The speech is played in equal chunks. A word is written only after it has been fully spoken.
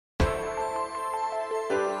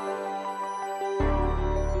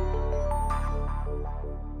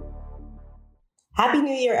Happy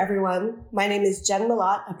New Year, everyone. My name is Jen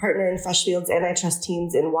Malott, a partner in Freshfield's antitrust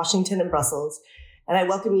teams in Washington and Brussels, and I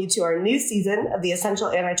welcome you to our new season of the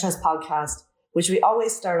Essential Antitrust podcast, which we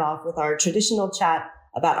always start off with our traditional chat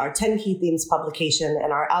about our 10 Key Themes publication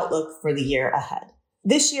and our outlook for the year ahead.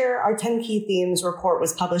 This year, our 10 Key Themes report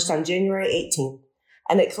was published on January 18th,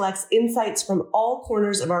 and it collects insights from all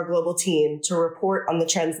corners of our global team to report on the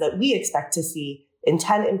trends that we expect to see in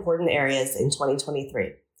 10 important areas in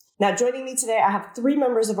 2023. Now, joining me today, I have three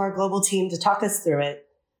members of our global team to talk us through it.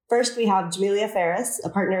 First, we have Jamelia Ferris, a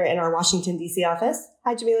partner in our Washington, D.C. office.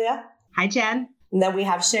 Hi, Jamelia. Hi, Jen. And then we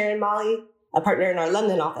have Sharon Molly, a partner in our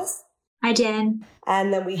London office. Hi, Jen.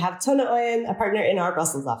 And then we have Tona Oyen, a partner in our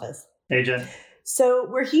Brussels office. Hey, Jen. So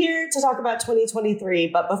we're here to talk about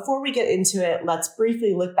 2023, but before we get into it, let's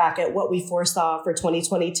briefly look back at what we foresaw for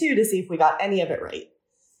 2022 to see if we got any of it right.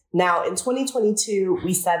 Now, in 2022,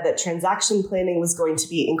 we said that transaction planning was going to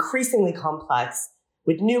be increasingly complex,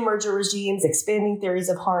 with new merger regimes, expanding theories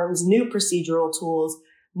of harms, new procedural tools,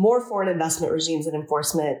 more foreign investment regimes and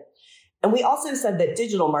enforcement. And we also said that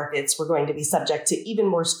digital markets were going to be subject to even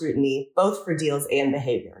more scrutiny, both for deals and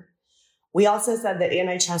behavior. We also said that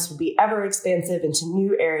antitrust would be ever expansive into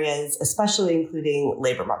new areas, especially including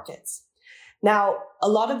labor markets. Now, a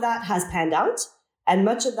lot of that has panned out, and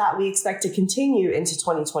much of that we expect to continue into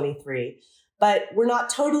 2023. But we're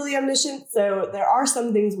not totally omniscient, so there are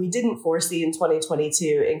some things we didn't foresee in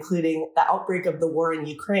 2022, including the outbreak of the war in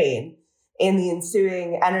Ukraine and the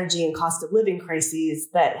ensuing energy and cost of living crises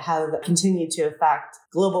that have continued to affect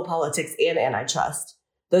global politics and antitrust.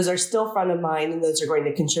 Those are still front of mind, and those are going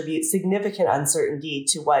to contribute significant uncertainty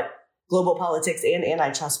to what global politics and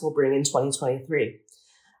antitrust will bring in 2023.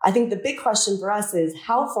 I think the big question for us is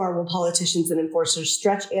how far will politicians and enforcers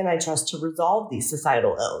stretch antitrust to resolve these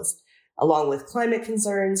societal ills, along with climate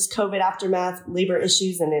concerns, COVID aftermath, labor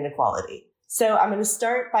issues, and inequality. So I'm going to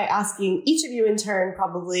start by asking each of you in turn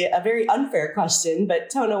probably a very unfair question, but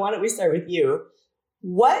Tona, why don't we start with you?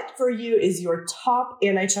 What for you is your top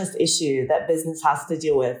antitrust issue that business has to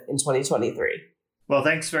deal with in 2023? Well,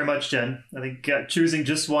 thanks very much, Jen. I think choosing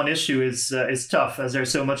just one issue is tough, as there's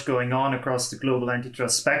so much going on across the global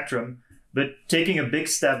antitrust spectrum. But taking a big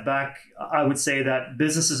step back, I would say that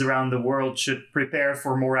businesses around the world should prepare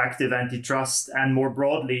for more active antitrust and more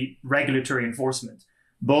broadly regulatory enforcement,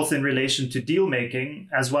 both in relation to deal making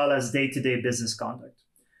as well as day-to-day business conduct.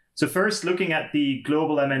 So first, looking at the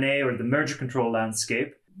global M&A or the merger control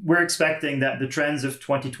landscape, we're expecting that the trends of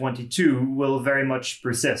 2022 will very much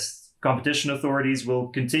persist. Competition authorities will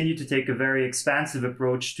continue to take a very expansive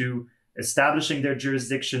approach to establishing their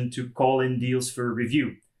jurisdiction to call in deals for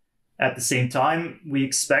review. At the same time, we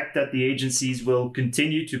expect that the agencies will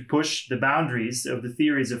continue to push the boundaries of the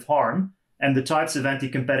theories of harm and the types of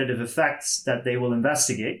anti-competitive effects that they will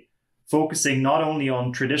investigate, focusing not only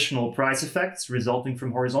on traditional price effects resulting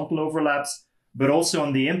from horizontal overlaps, but also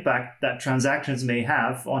on the impact that transactions may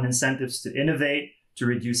have on incentives to innovate, to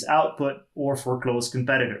reduce output, or foreclose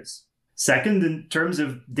competitors. Second, in terms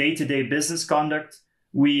of day-to-day business conduct,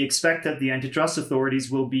 we expect that the antitrust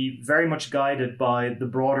authorities will be very much guided by the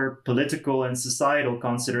broader political and societal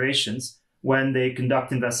considerations when they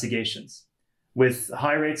conduct investigations. With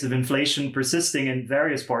high rates of inflation persisting in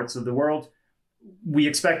various parts of the world, we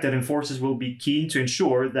expect that enforcers will be keen to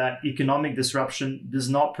ensure that economic disruption does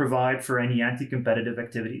not provide for any anti-competitive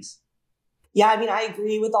activities. Yeah, I mean, I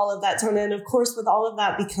agree with all of that, Tona. And of course, with all of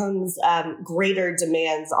that becomes greater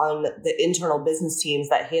demands on the internal business teams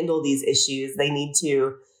that handle these issues. They need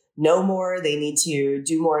to know more. They need to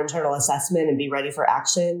do more internal assessment and be ready for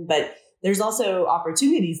action. But there's also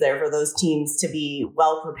opportunities there for those teams to be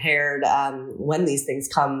well prepared when these things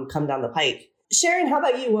come down the pike. Sharon, how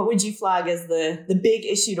about you? What would you flag as the big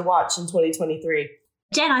issue to watch in 2023?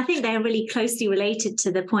 Jen, I think they're really closely related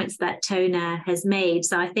to the points that Tona has made.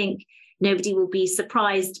 So I think nobody will be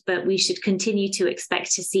surprised, but we should continue to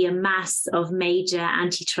expect to see a mass of major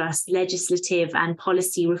antitrust legislative and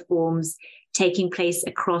policy reforms taking place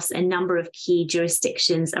across a number of key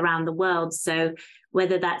jurisdictions around the world. So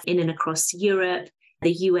whether that's in and across Europe,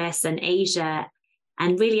 the US and Asia.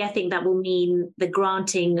 And really, I think that will mean the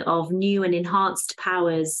granting of new and enhanced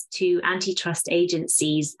powers to antitrust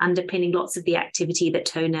agencies, underpinning lots of the activity that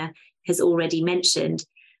Tona has already mentioned.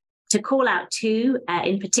 To call out two,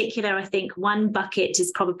 in particular, I think one bucket is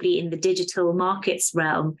probably in the digital markets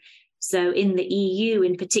realm. So in the EU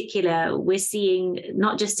in particular, we're seeing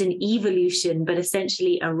not just an evolution, but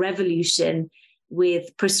essentially a revolution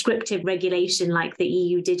with prescriptive regulation like the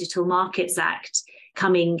EU Digital Markets Act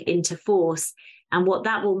coming into force. And what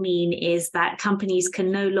that will mean is that companies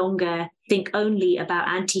can no longer think only about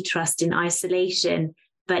antitrust in isolation,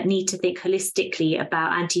 but need to think holistically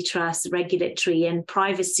about antitrust, regulatory, and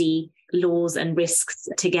privacy laws and risks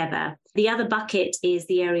together. The other bucket is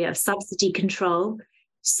the area of subsidy control.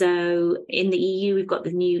 So in the EU, we've got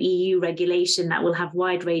the new EU regulation that will have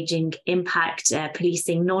wide-ranging impact,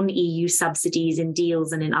 policing non-EU subsidies in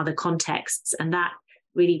deals and in other contexts. And that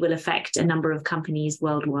really will affect a number of companies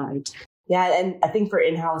worldwide. Yeah, and I think for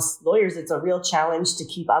in-house lawyers, it's a real challenge to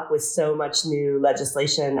keep up with so much new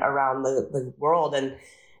legislation around the world. And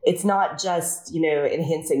it's not just,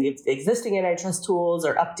 enhancing existing antitrust tools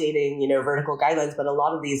or updating, vertical guidelines, but a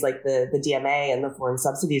lot of these, like the DMA and the foreign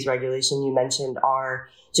subsidies regulation you mentioned, are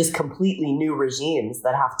just completely new regimes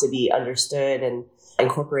that have to be understood and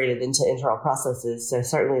incorporated into internal processes. So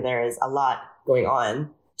certainly there is a lot going on.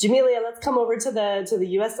 Jamelia, let's come over to the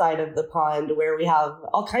US side of the pond, where we have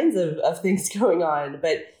all kinds of things going on.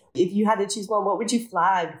 But if you had to choose one, what would you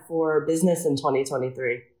flag for business in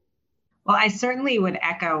 2023? Well, I certainly would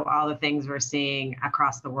echo all the things we're seeing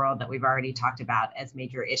across the world that we've already talked about as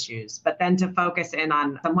major issues, but then to focus in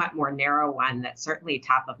on a somewhat more narrow one that's certainly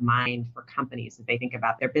top of mind for companies as they think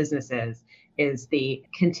about their businesses is the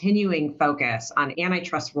continuing focus on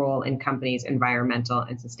antitrust role in companies' environmental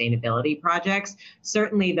and sustainability projects.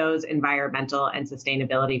 Certainly those environmental and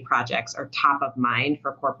sustainability projects are top of mind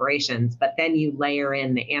for corporations, but then you layer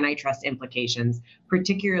in the antitrust implications,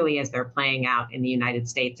 particularly as they're playing out in the United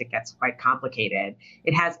States, it gets quite complicated.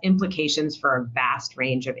 It has implications for a vast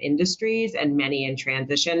range of industries and many in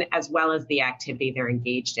transition, as well as the activity they're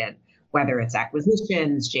engaged in, whether it's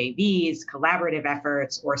acquisitions, JVs, collaborative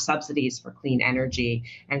efforts, or subsidies for clean energy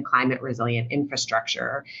and climate resilient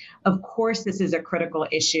infrastructure. Of course, this is a critical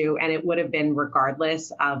issue, and it would have been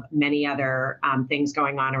regardless of many other things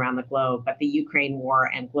going on around the globe. But the Ukraine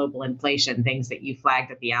war and global inflation, things that you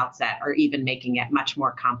flagged at the outset, are even making it much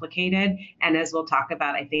more complicated. And as we'll talk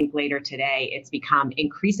about, I think later today, it's become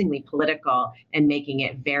increasingly political and making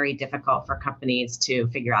it very difficult for companies to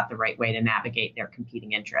figure out the right way to navigate their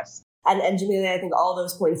competing interests. And Jamelia, I think all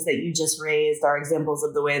those points that you just raised are examples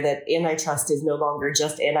of the way that antitrust is no longer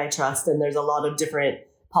just antitrust. And there's a lot of different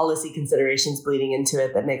policy considerations bleeding into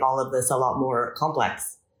it that make all of this a lot more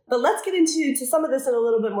complex. But let's get into some of this in a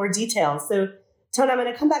little bit more detail. So, Tony, I'm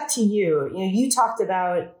going to come back to you. You talked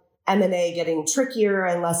about M&A getting trickier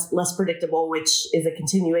and less predictable, which is a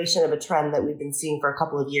continuation of a trend that we've been seeing for a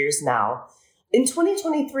couple of years now. In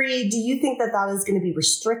 2023, do you think that is going to be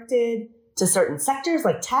restricted to certain sectors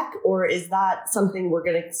like tech, or is that something we're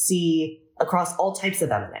going to see across all types of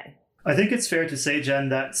M&A? I think it's fair to say, Jen,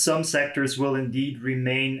 that some sectors will indeed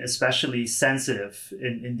remain especially sensitive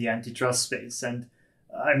in the antitrust space. And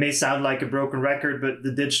I may sound like a broken record, but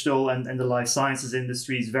the digital and the life sciences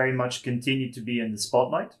industries very much continue to be in the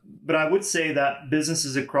spotlight. But I would say that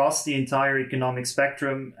businesses across the entire economic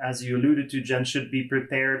spectrum, as you alluded to, Jen, should be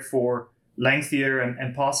prepared for lengthier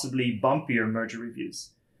and possibly bumpier merger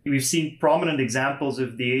reviews. We've seen prominent examples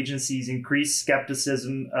of the agency's increased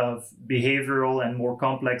skepticism of behavioral and more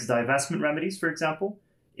complex divestment remedies, for example,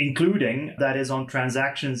 including, that is, on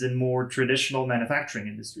transactions in more traditional manufacturing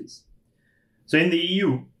industries. So in the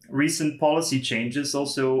EU, recent policy changes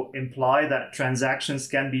also imply that transactions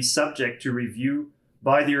can be subject to review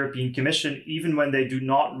by the European Commission, even when they do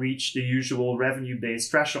not reach the usual revenue-based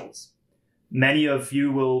thresholds. Many of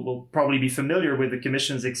you will probably be familiar with the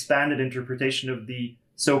Commission's expanded interpretation of the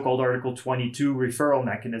so-called Article 22 referral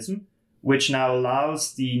mechanism, which now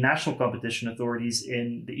allows the national competition authorities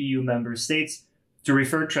in the EU member states to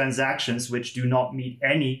refer transactions which do not meet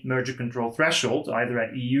any merger control threshold, either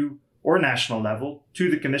at EU or national level,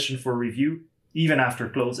 to the Commission for review, even after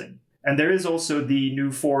closing. And there is also the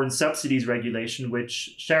new foreign subsidies regulation,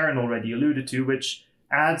 which Sharon already alluded to, which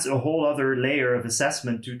adds a whole other layer of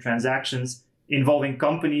assessment to transactions involving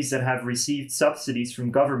companies that have received subsidies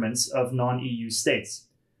from governments of non-EU states.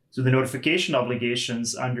 So the notification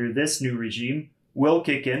obligations under this new regime will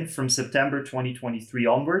kick in from September 2023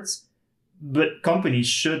 onwards, but companies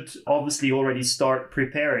should obviously already start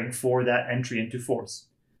preparing for that entry into force.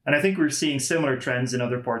 And I think we're seeing similar trends in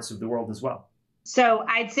other parts of the world as well. So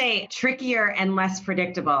I'd say trickier and less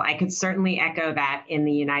predictable. I could certainly echo that in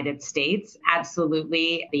the United States.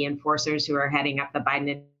 Absolutely. The enforcers who are heading up the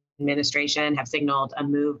Biden administration have signaled a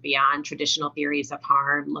move beyond traditional theories of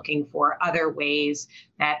harm, looking for other ways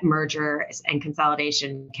that merger and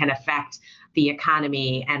consolidation can affect the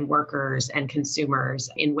economy and workers and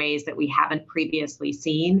consumers in ways that we haven't previously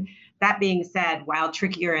seen. That being said, while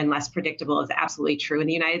trickier and less predictable is absolutely true in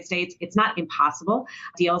the United States, it's not impossible.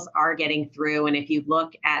 Deals are getting through. And if you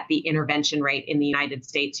look at the intervention rate in the United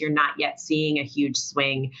States, you're not yet seeing a huge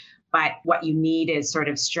swing But what you need is sort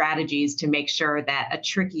of strategies to make sure that a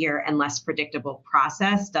trickier and less predictable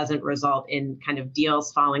process doesn't result in kind of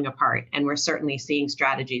deals falling apart. And we're certainly seeing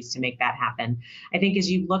strategies to make that happen. I think as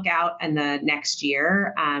you look out in the next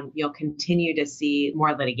year, you'll continue to see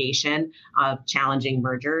more litigation of challenging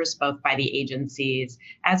mergers, both by the agencies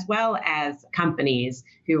as well as companies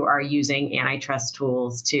who are using antitrust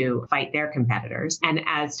tools to fight their competitors. And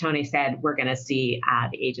as Tony said, we're going to see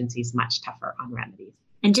the agencies much tougher on remedies.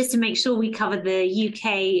 And just to make sure we cover the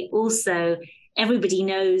UK also, everybody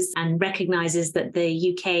knows and recognises that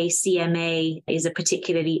the UK CMA is a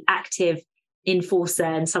particularly active enforcer,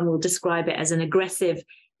 and some will describe it as an aggressive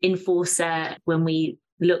enforcer. When we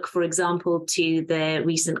look, for example, to the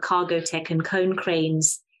recent Cargotec and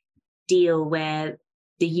Konecranes deal, where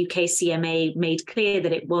the UK CMA made clear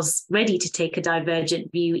that it was ready to take a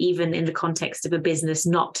divergent view, even in the context of a business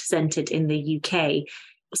not centred in the UK.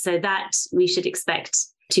 So that we should expect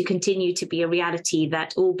to continue to be a reality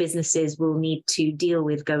that all businesses will need to deal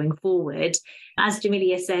with going forward. As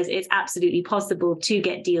Jamelia says, it's absolutely possible to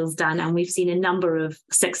get deals done. And we've seen a number of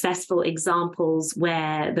successful examples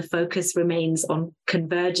where the focus remains on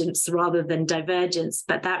convergence rather than divergence.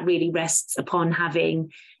 But that really rests upon having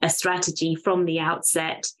a strategy from the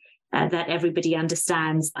outset that everybody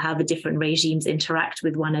understands how the different regimes interact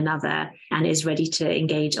with one another and is ready to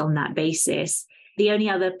engage on that basis. The only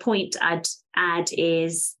other point I'd add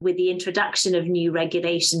is with the introduction of new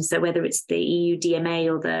regulations, so whether it's the EU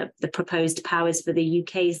DMA or the proposed powers for the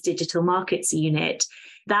UK's Digital Markets Unit,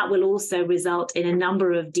 that will also result in a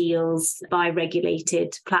number of deals by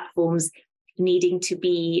regulated platforms needing to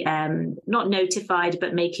be not notified,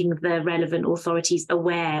 but making the relevant authorities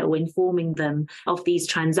aware or informing them of these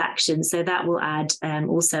transactions. So that will add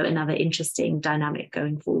also another interesting dynamic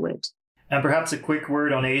going forward. And perhaps a quick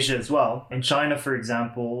word on Asia as well. In China, for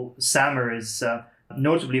example, SAMR is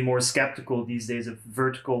notably more skeptical these days of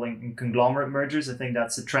vertical and conglomerate mergers. I think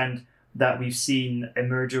that's a trend that we've seen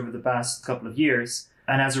emerge over the past couple of years.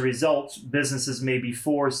 And as a result, businesses may be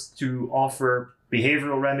forced to offer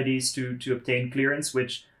behavioral remedies to obtain clearance,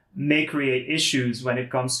 which may create issues when it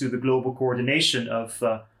comes to the global coordination of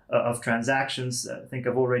transactions. I think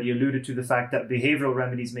I've already alluded to the fact that behavioral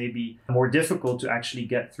remedies may be more difficult to actually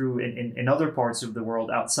get through in other parts of the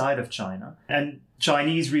world outside of China. And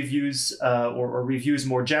Chinese reviews or reviews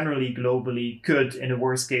more generally globally could, in a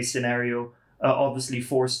worst case scenario, obviously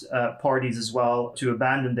force parties as well to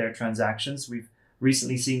abandon their transactions. We've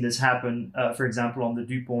recently seen this happen, for example, on the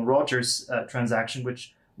DuPont-Rogers transaction,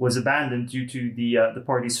 which was abandoned due to the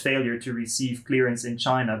party's failure to receive clearance in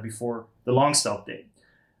China before the long stop date.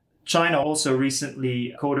 China also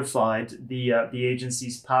recently codified the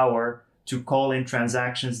agency's power to call in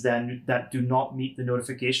transactions that do not meet the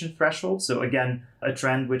notification threshold. So again, a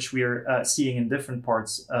trend which we're seeing in different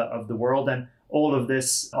parts of the world. And all of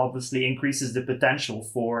this obviously increases the potential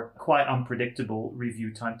for quite unpredictable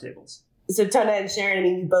review timetables. So Tona and Sharon, I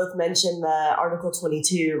mean, you both mentioned the Article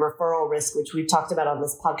 22 referral risk, which we've talked about on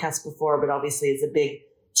this podcast before, but obviously is a big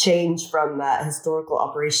change from that historical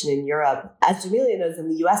operation in Europe. As Jamelia knows, in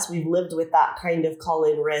the US, we've lived with that kind of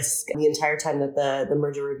call-in risk the entire time that the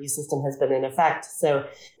merger review system has been in effect. So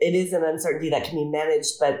it is an uncertainty that can be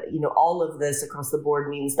managed, but all of this across the board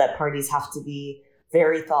means that parties have to be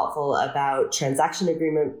very thoughtful about transaction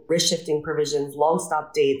agreement, risk shifting provisions, long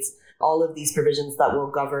stop dates, all of these provisions that will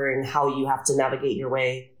govern how you have to navigate your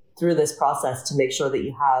way through this process to make sure that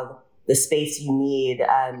you have the space you need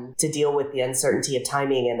to deal with the uncertainty of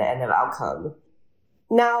timing and of outcome.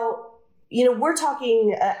 Now, we're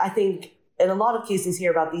talking, I think, in a lot of cases here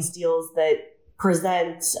about these deals that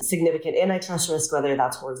present significant antitrust risk, whether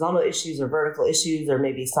that's horizontal issues or vertical issues, or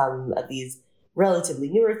maybe some of these relatively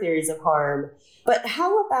newer theories of harm. But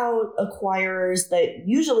how about acquirers that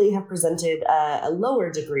usually have presented a lower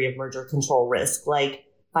degree of merger control risk, like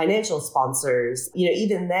financial sponsors?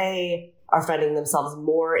 Even they are finding themselves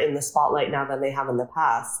more in the spotlight now than they have in the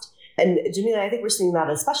past. And Jamelia, I think we're seeing that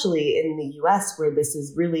especially in the US, where this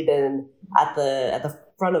has really been at the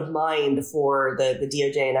front of mind for the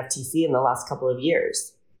DOJ and FTC in the last couple of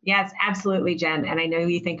years. Yes, absolutely, Jen. And I know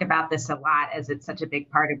you think about this a lot as it's such a big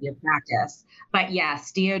part of your practice. But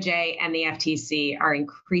yes, DOJ and the FTC are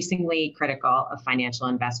increasingly critical of financial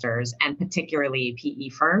investors and particularly PE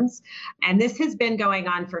firms. And this has been going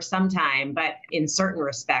on for some time, but in certain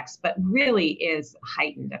respects, but really is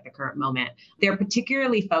heightened at the current moment. They're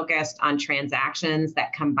particularly focused on transactions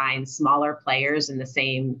that combine smaller players in the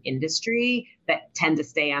same industry that tend to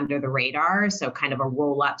stay under the radar. So kind of a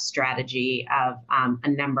roll-up strategy of a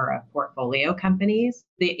number of portfolio companies.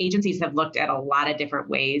 The agencies have looked at a lot of different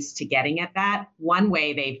ways to getting at that. One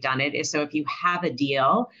way they've done it is so if you have a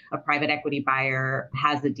deal, a private equity buyer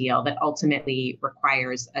has a deal that ultimately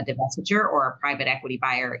requires a divestiture, or a private equity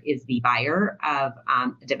buyer is the buyer of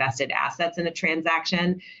divested assets in a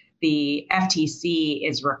transaction, the FTC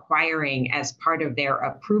is requiring, as part of their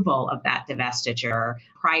approval of that divestiture,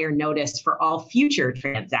 prior notice for all future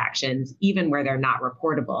transactions, even where they're not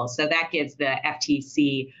reportable. So that gives the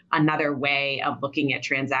FTC another way of looking at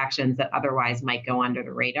transactions that otherwise might go under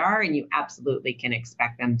the radar, and you absolutely can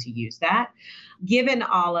expect them to use that. Given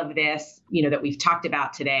all of this, that we've talked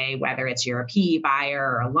about today, whether it's you're a PE buyer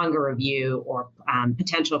or a longer review or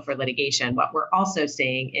potential for litigation, what we're also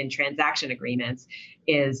seeing in transaction agreements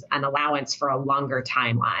is an allowance for a longer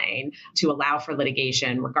timeline to allow for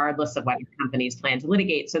litigation, regardless of whether companies plan to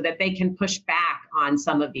litigate, so that they can push back on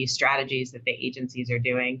some of these strategies that the agencies are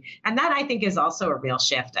doing. And that, I think, is also a real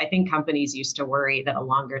shift. I think companies used to worry that a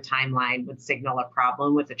longer timeline would signal a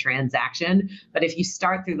problem with the transaction. But if you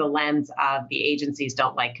start through the lens of the agencies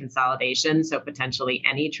don't like consolidation, so potentially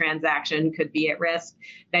any transaction could be at risk,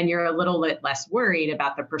 then you're a little bit less worried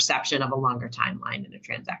about the perception of a longer timeline in a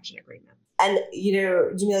transaction agreement. And,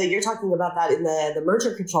 Jamelia, you're talking about that in the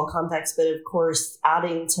merger control context, but of course,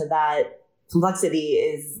 adding to that complexity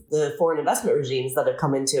is the foreign investment regimes that have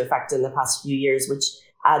come into effect in the past few years, which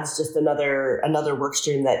adds just another work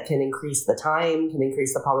stream that can increase the time, can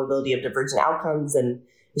increase the probability of divergent outcomes, and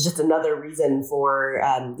is just another reason for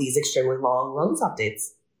these extremely long loans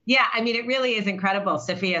updates. Yeah, I mean, it really is incredible.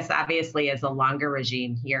 CFIUS obviously is a longer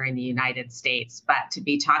regime here in the United States, but to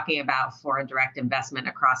be talking about foreign direct investment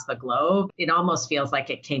across the globe, it almost feels like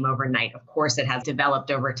it came overnight. Of course, it has developed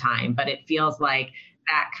over time, but it feels like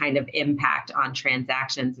that kind of impact on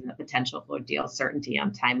transactions and the potential for deal certainty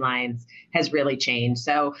on timelines has really changed.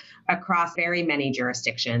 So across very many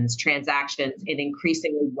jurisdictions, transactions in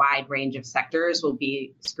increasingly wide range of sectors will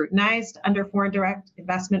be scrutinized under foreign direct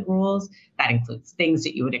investment rules. That includes things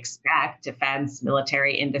that you would expect, defense,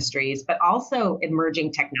 military industries, but also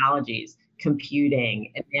emerging technologies,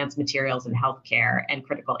 computing, advanced materials and healthcare, and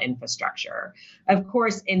critical infrastructure. Of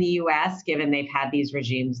course, in the US, given they've had these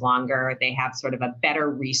regimes longer, they have sort of a better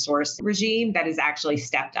resource regime that has actually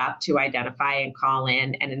stepped up to identify and call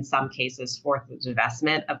in, and in some cases, force the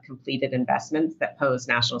divestment of completed investments that pose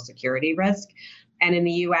national security risk. And in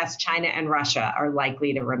the US, China and Russia are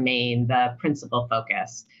likely to remain the principal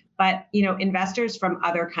focus. But, investors from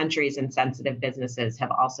other countries and sensitive businesses have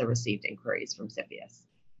also received inquiries from CFIUS.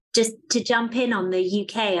 Just to jump in on the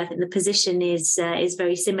UK, I think the position is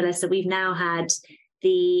very similar. So we've now had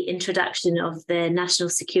the introduction of the National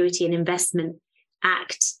Security and Investment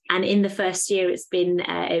Act. And in the first year, it's been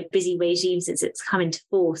a busy regime since it's come into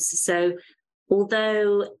force. So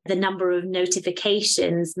although the number of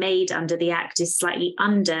notifications made under the Act is slightly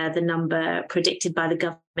under the number predicted by the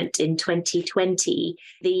government in 2020,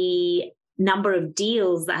 the number of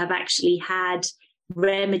deals that have actually had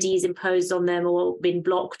remedies imposed on them or been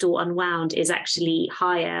blocked or unwound is actually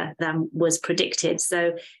higher than was predicted.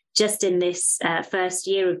 So just in this first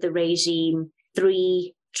year of the regime,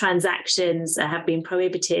 3 transactions have been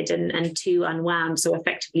prohibited and 2 unwound. So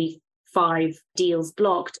effectively 5 deals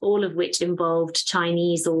blocked, all of which involved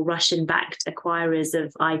Chinese or Russian-backed acquirers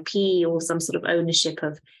of IP or some sort of ownership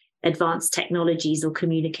of advanced technologies or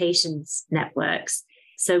communications networks.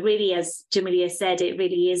 So really, as Jamelia said, it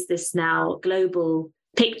really is this now global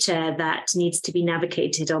picture that needs to be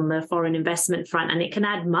navigated on the foreign investment front. And it can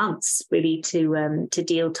add months really to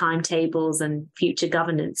deal timetables and future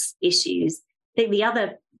governance issues. I think the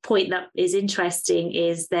other point that is interesting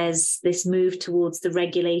is there's this move towards the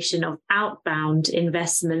regulation of outbound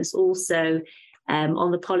investments also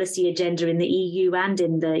on the policy agenda in the EU and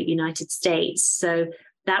in the United States. So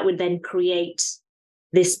that would then create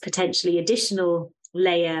this potentially additional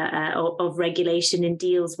layer of regulation in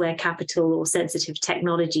deals where capital or sensitive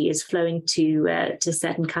technology is flowing to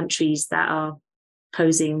certain countries that are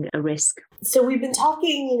posing a risk. So we've been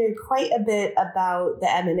talking, quite a bit about the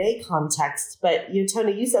M&A context, but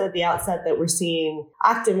Tony, you said at the outset that we're seeing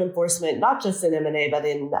active enforcement, not just in M&A, but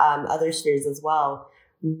in other spheres as well.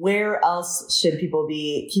 Where else should people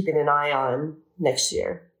be keeping an eye on next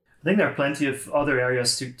year? I think there are plenty of other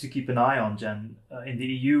areas to keep an eye on, Jen. In the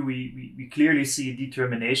EU, we clearly see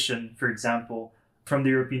determination, for example, from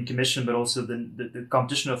the European Commission, but also the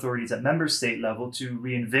competition authorities at member state level to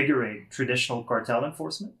reinvigorate traditional cartel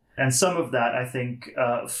enforcement. And some of that, I think,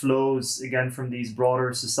 flows, again, from these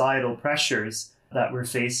broader societal pressures that we're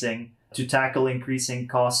facing to tackle increasing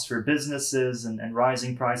costs for businesses and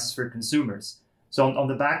rising prices for consumers. So on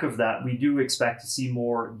the back of that, we do expect to see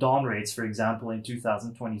more dawn rates, for example, in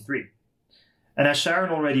 2023. And as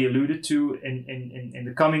Sharon already alluded to, in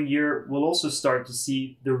the coming year, we'll also start to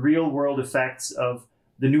see the real world effects of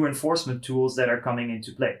the new enforcement tools that are coming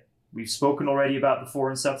into play. We've spoken already about the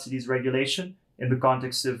foreign subsidies regulation in the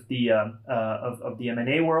context of the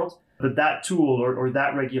M&A world, but that tool or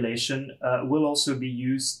that regulation will also be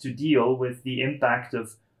used to deal with the impact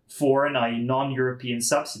of foreign, i.e. non-European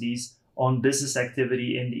subsidies on business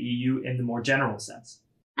activity in the EU in the more general sense.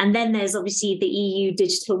 And then there's obviously the EU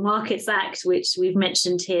Digital Markets Act, which we've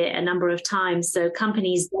mentioned here a number of times. So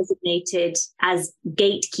companies designated as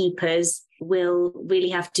gatekeepers will really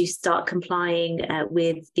have to start complying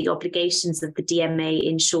with the obligations of the DMA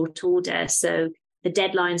in short order. So the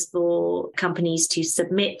deadlines for companies to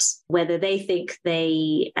submit whether they think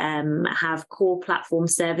they have core platform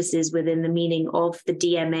services within the meaning of the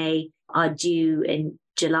DMA are due in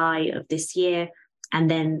July of this year. And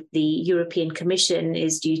then the European Commission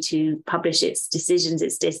is due to publish its decisions,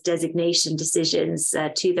 its designation decisions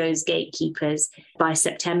to those gatekeepers by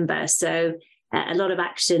September. So a lot of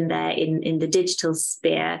action there in the digital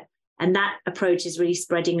sphere. And that approach is really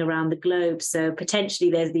spreading around the globe. So potentially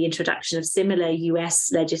there's the introduction of similar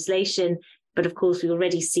US legislation. But of course, we've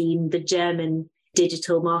already seen the German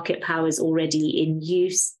digital market powers already in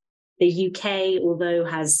use. The UK, although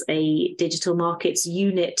has a digital markets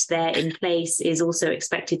unit there in place, is also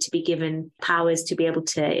expected to be given powers to be able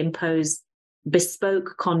to impose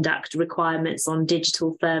bespoke conduct requirements on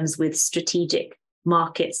digital firms with strategic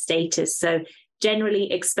market status. So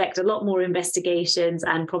generally expect a lot more investigations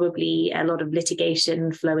and probably a lot of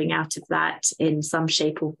litigation flowing out of that in some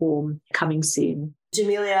shape or form coming soon.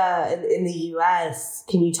 Jamelia, in the US,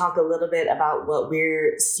 can you talk a little bit about what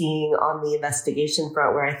we're seeing on the investigation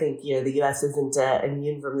front, where I think, the US isn't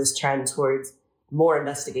immune from this trend towards more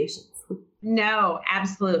investigations? No,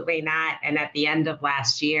 absolutely not. And at the end of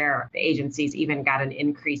last year, the agencies even got an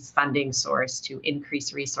increased funding source to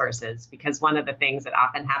increase resources, because one of the things that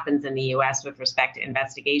often happens in the US with respect to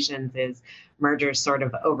investigations is mergers sort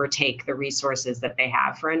of overtake the resources that they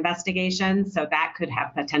have for investigations. So that could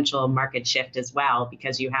have potential market shift as well,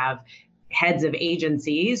 because you have heads of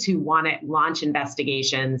agencies who want to launch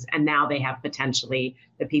investigations, and now they have potentially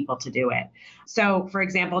the people to do it. So, for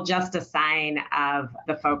example, just a sign of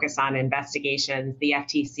the focus on investigations, the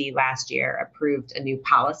FTC last year approved a new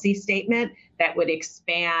policy statement that would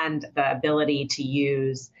expand the ability to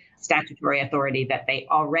use statutory authority that they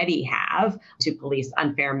already have to police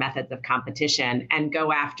unfair methods of competition and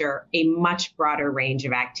go after a much broader range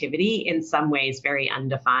of activity, in some ways very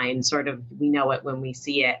undefined, sort of we know it when we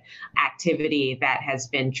see it, activity that has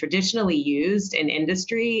been traditionally used in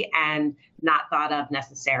industry and not thought of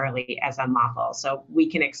necessarily as unlawful. So we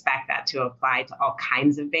can expect that to apply to all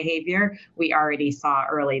kinds of behavior. We already saw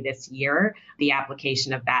early this year the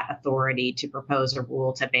application of that authority to propose a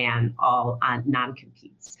rule to ban all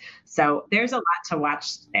non-competes. So there's a lot to watch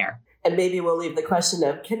there. And maybe we'll leave the question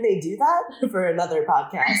of, can they do that, for another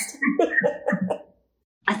podcast?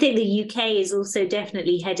 I think the UK is also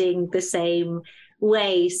definitely heading the same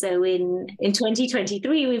way. So in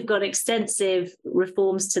 2023, we've got extensive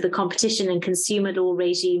reforms to the competition and consumer law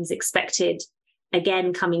regimes expected,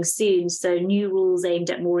 again, coming soon. So new rules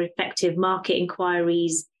aimed at more effective market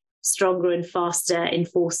inquiries, stronger and faster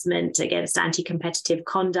enforcement against anti-competitive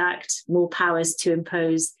conduct, more powers to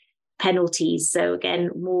impose penalties. So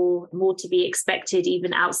again, more to be expected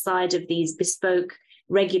even outside of these bespoke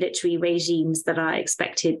regulatory regimes that are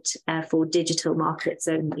expected for digital markets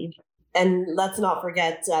only. And let's not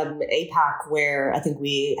forget APAC, where I think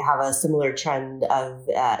we have a similar trend of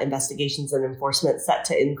investigations and enforcement set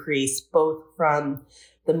to increase, both from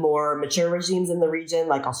the more mature regimes in the region,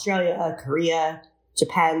 like Australia, Korea,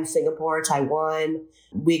 Japan, Singapore, Taiwan.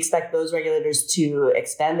 We expect those regulators to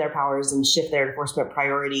expand their powers and shift their enforcement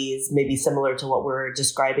priorities, maybe similar to what we're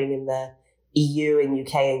describing in the EU and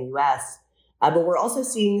UK and US. But we're also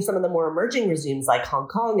seeing some of the more emerging regimes like Hong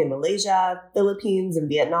Kong and Malaysia, Philippines and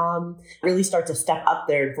Vietnam really start to step up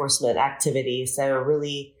their enforcement activity. So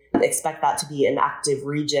really expect that to be an active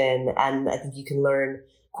region. And I think you can learn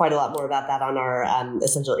quite a lot more about that on our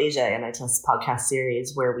Essential Asia Antitrust podcast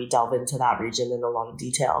series, where we delve into that region in a lot of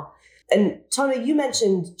detail. And Tona, you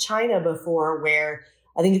mentioned China before, where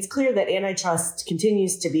I think it's clear that antitrust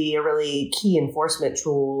continues to be a really key enforcement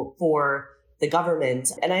tool for the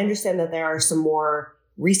government. And I understand that there are some more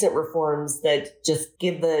recent reforms that just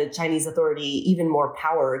give the Chinese authority even more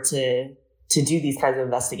power to do these kinds of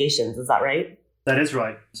investigations. Is that right? That is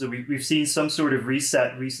right. So we've seen some sort of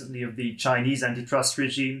reset recently of the Chinese antitrust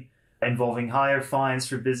regime. involving higher fines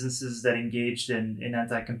for businesses that engaged in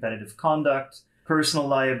anti-competitive conduct, personal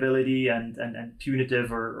liability, and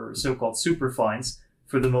punitive or so-called super fines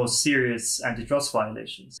for the most serious antitrust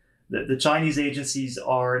violations. The Chinese agencies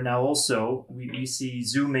are now also, we see,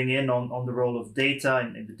 zooming in on the role of data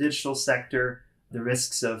in the digital sector, the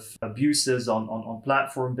risks of abuses on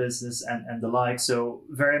platform business and the like. So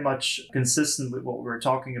very much consistent with what we were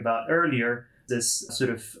talking about earlier, this sort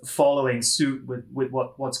of following suit with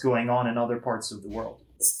what's going on in other parts of the world.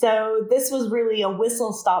 So this was really a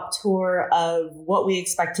whistle-stop tour of what we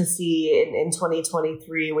expect to see in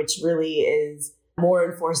 2023, which really is more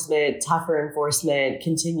enforcement, tougher enforcement,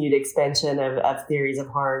 continued expansion of theories of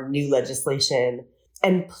harm, new legislation.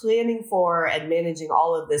 And planning for and managing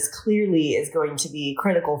all of this clearly is going to be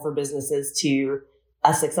critical for businesses to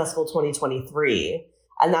a successful 2023.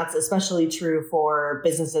 And that's especially true for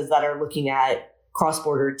businesses that are looking at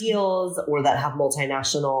cross-border deals or that have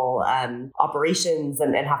multinational operations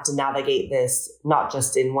and have to navigate this not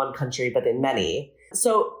just in one country, but in many.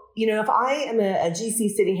 So, if I am a GC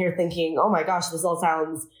sitting here thinking, oh my gosh, this all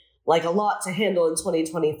sounds like a lot to handle in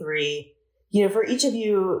 2023, for each of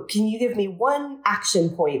you, can you give me one action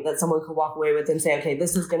point that someone could walk away with and say, okay,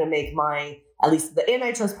 this is going to make at least the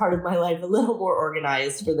antitrust part of my life a little more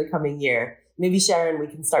organized for the coming year? Maybe Sharon, we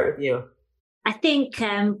can start with you. I think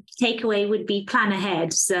takeaway would be plan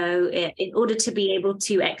ahead. So in order to be able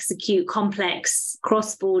to execute complex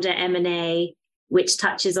cross-border M&A, which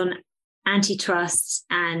touches on antitrust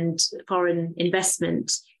and foreign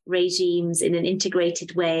investment regimes in an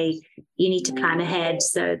integrated way, you need to plan ahead.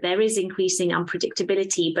 So there is increasing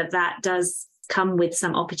unpredictability, but that does come with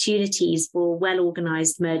some opportunities for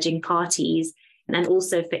well-organized merging parties and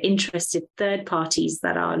also for interested third parties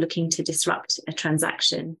that are looking to disrupt a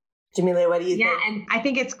transaction. Jameela, what do you think? Yeah, and I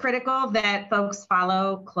think it's critical that folks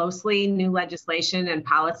follow closely new legislation and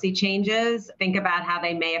policy changes. Think about how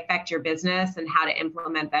they may affect your business and how to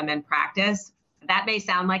implement them in practice. That may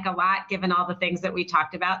sound like a lot given all the things that we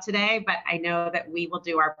talked about today, but I know that we will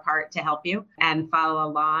do our part to help you and follow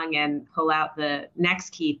along and pull out the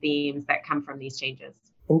next key themes that come from these changes.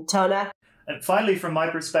 And Tona? And finally, from my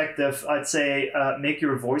perspective, I'd say make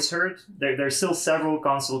your voice heard. There's still several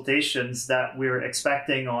consultations that we're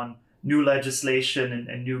expecting on new legislation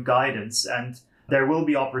and new guidance. And there will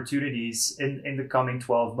be opportunities in the coming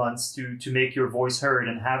 12 months to make your voice heard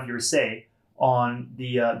and have your say on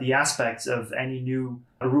the aspects of any new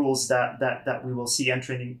rules that we will see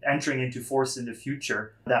entering into force in the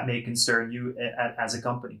future that may concern you as a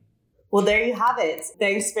company. Well, there you have it.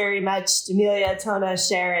 Thanks very much, Jameela, Tona,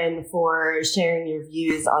 Sharon, for sharing your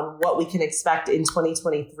views on what we can expect in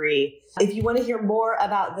 2023. If you want to hear more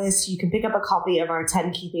about this, you can pick up a copy of our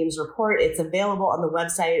 10 Key Themes report. It's available on the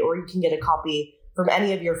website, or you can get a copy from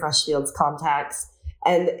any of your Freshfields contacts.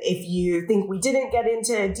 And if you think we didn't get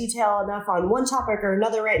into detail enough on one topic or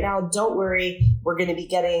another right now, don't worry. We're going to be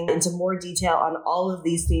getting into more detail on all of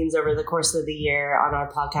these themes over the course of the year on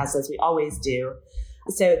our podcast, as we always do.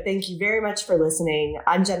 So thank you very much for listening.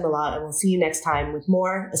 I'm Jen Malott, and we'll see you next time with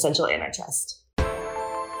more Essential Antitrust.